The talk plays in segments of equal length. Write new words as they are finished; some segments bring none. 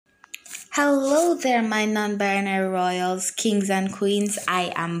Hello there, my non binary royals, kings, and queens.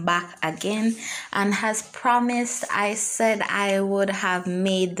 I am back again, and as promised, I said I would have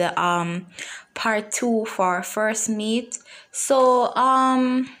made the part 2 for our first meet. So,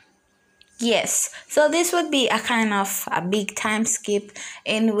 yes, so this would be a kind of a big time skip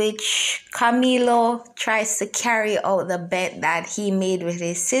in which Camilo tries to carry out the bet that he made with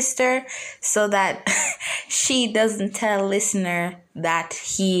his sister so that she doesn't tell listener that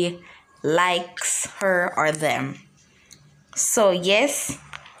he likes her or them. So yes,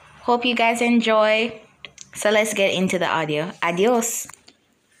 hope you guys enjoy. So let's get into the audio. Adios.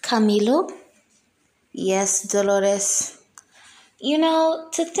 Camilo? Yes, Dolores. You know,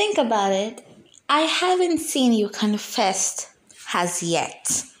 to think about it, I haven't seen you confessed as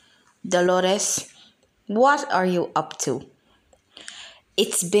yet. Dolores, what are you up to?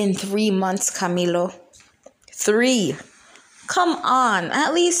 It's been 3 months, Camilo. 3. Come on,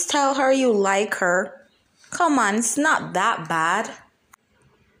 at least tell her you like her. Come on, it's not that bad.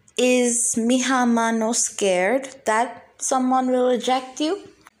 Is mi hermano scared that someone will reject you?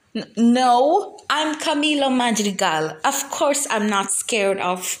 No, I'm Camilo Madrigal. Of course I'm not scared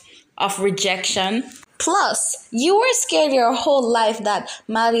of rejection. Plus, you were scared your whole life that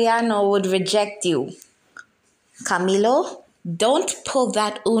Mariano would reject you. Camilo, don't pull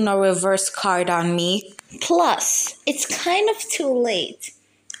that Uno reverse card on me. Plus, it's kind of too late.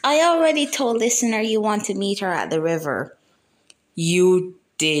 I already told listener you want to meet her at the river. You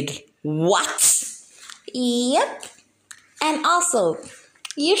did what? Yep. And also,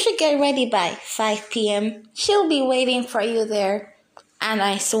 you should get ready by 5 p.m. She'll be waiting for you there. And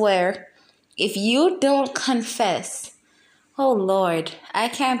I swear, if you don't confess, oh Lord, I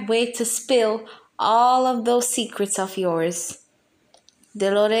can't wait to spill all of those secrets of yours.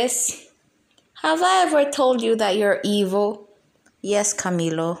 Dolores, have I ever told you that you're evil? Yes,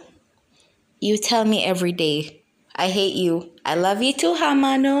 Camilo. You tell me every day. I hate you. I love you too,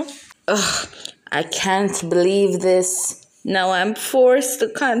 Hermano. Ugh, I can't believe this. Now I'm forced to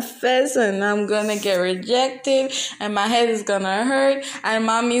confess and I'm gonna get rejected and my head is gonna hurt and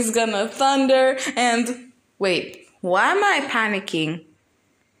mommy's gonna thunder and... Wait, why am I panicking?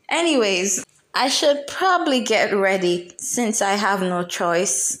 Anyways, I should probably get ready since I have no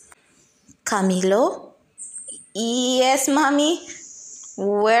choice. Camilo? Yes, mommy?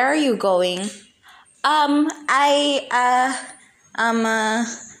 Where are you going? I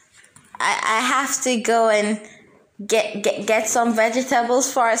have to go and get some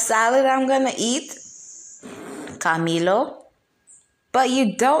vegetables for a salad I'm gonna eat. Camilo? But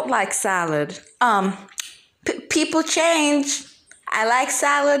you don't like salad. People change. I like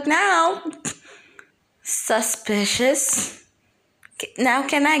salad now. Suspicious. Now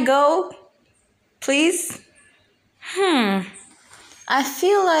can I go? Please? I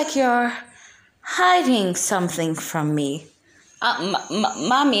feel like you're hiding something from me.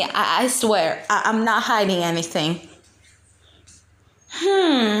 Mommy, I swear, I'm not hiding anything.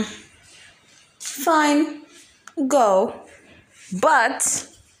 Fine, go. But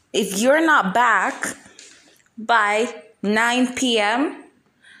if you're not back by 9 p.m.,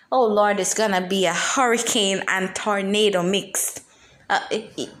 oh Lord, it's gonna be a hurricane and tornado mixed.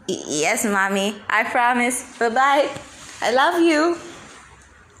 Yes, mommy, I promise. Bye-bye. I love you.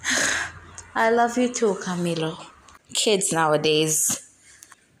 I love you too, Camilo. Kids nowadays.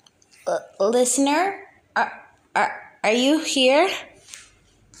 Listener, are you here?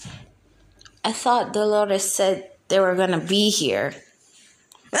 I thought Dolores said they were gonna be here.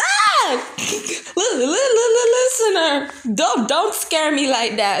 Ah! Listener, don't scare me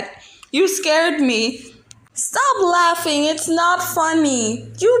like that. You scared me. Stop laughing. It's not funny.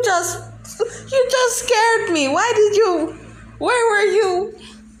 You just scared me. Why did you? Where were you?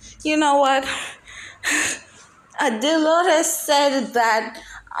 You know what? Dolores said that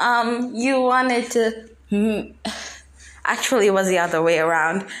you wanted to. Actually, it was the other way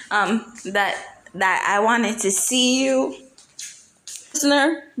around. That I wanted to see you.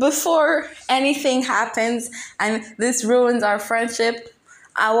 Listener, before anything happens and this ruins our friendship,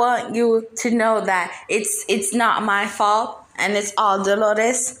 I want you to know that it's not my fault and it's all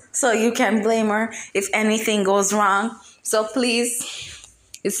Dolores, so you can blame her if anything goes wrong. So please,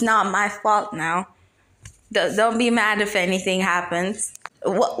 it's not my fault now. Don't be mad if anything happens.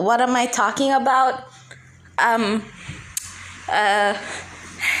 What am I talking about?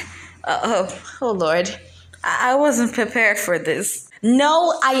 Oh Lord, I wasn't prepared for this.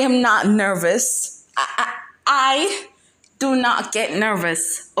 No, I am not nervous. I do not get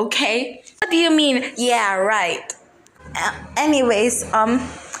nervous, okay? What do you mean? Yeah, right. Anyways,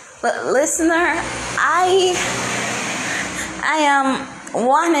 listener, I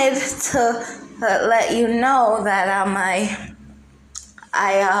wanted to let you know that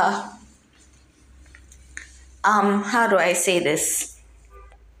how do I say this?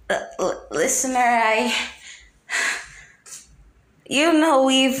 Listener, you know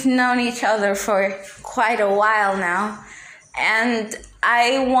we've known each other for quite a while now, and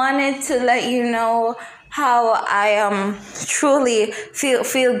I wanted to let you know how I truly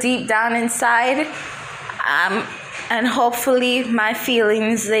feel deep down inside, and hopefully my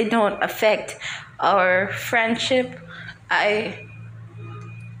feelings, they don't affect our friendship. I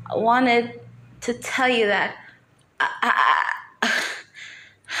wanted to tell you that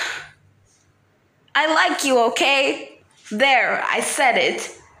I like you, okay? There, I said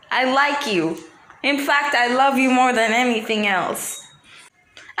it. I like you. In fact, I love you more than anything else.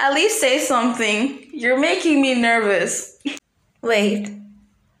 At least say something. You're making me nervous. Wait,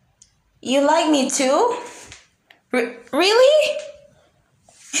 you like me too? Really?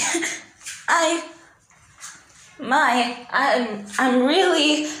 I'm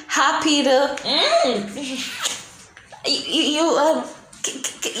really happy to.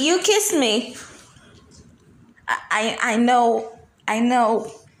 You kissed me. I know. I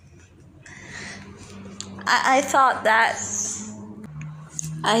thought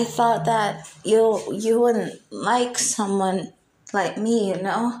that you wouldn't like someone like me, you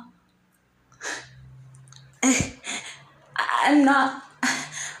know. I'm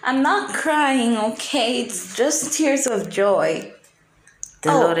not crying, okay? It's just tears of joy.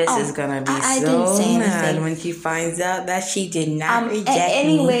 Dolores is gonna be I so didn't say mad anything. when she finds out that she did not reject me.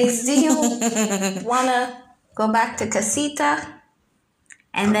 Anyways, do you wanna go back to Casita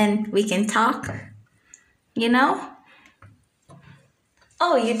and then we can talk? You know?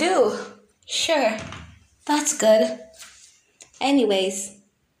 Oh, you do? Sure. That's good. Anyways,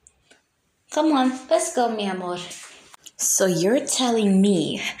 come on, let's go, mi amor. So you're telling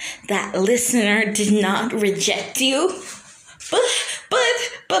me that listener did not reject you?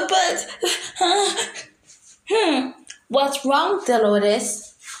 What's wrong,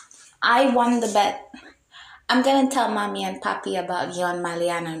 Dolores? I won the bet. I'm gonna tell Mommy and Papi about you and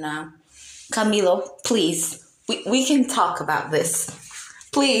Mariano now. Camilo, please. We can talk about this.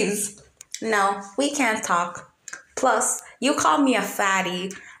 Please. No, we can't talk. Plus, you called me a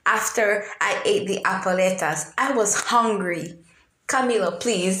fatty after I ate the apoletas. I was hungry. Camilo,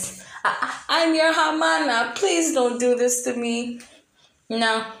 please. I'm your Hamana. Please don't do this to me.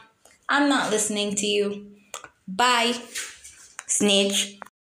 No, I'm not listening to you. Bye, snitch.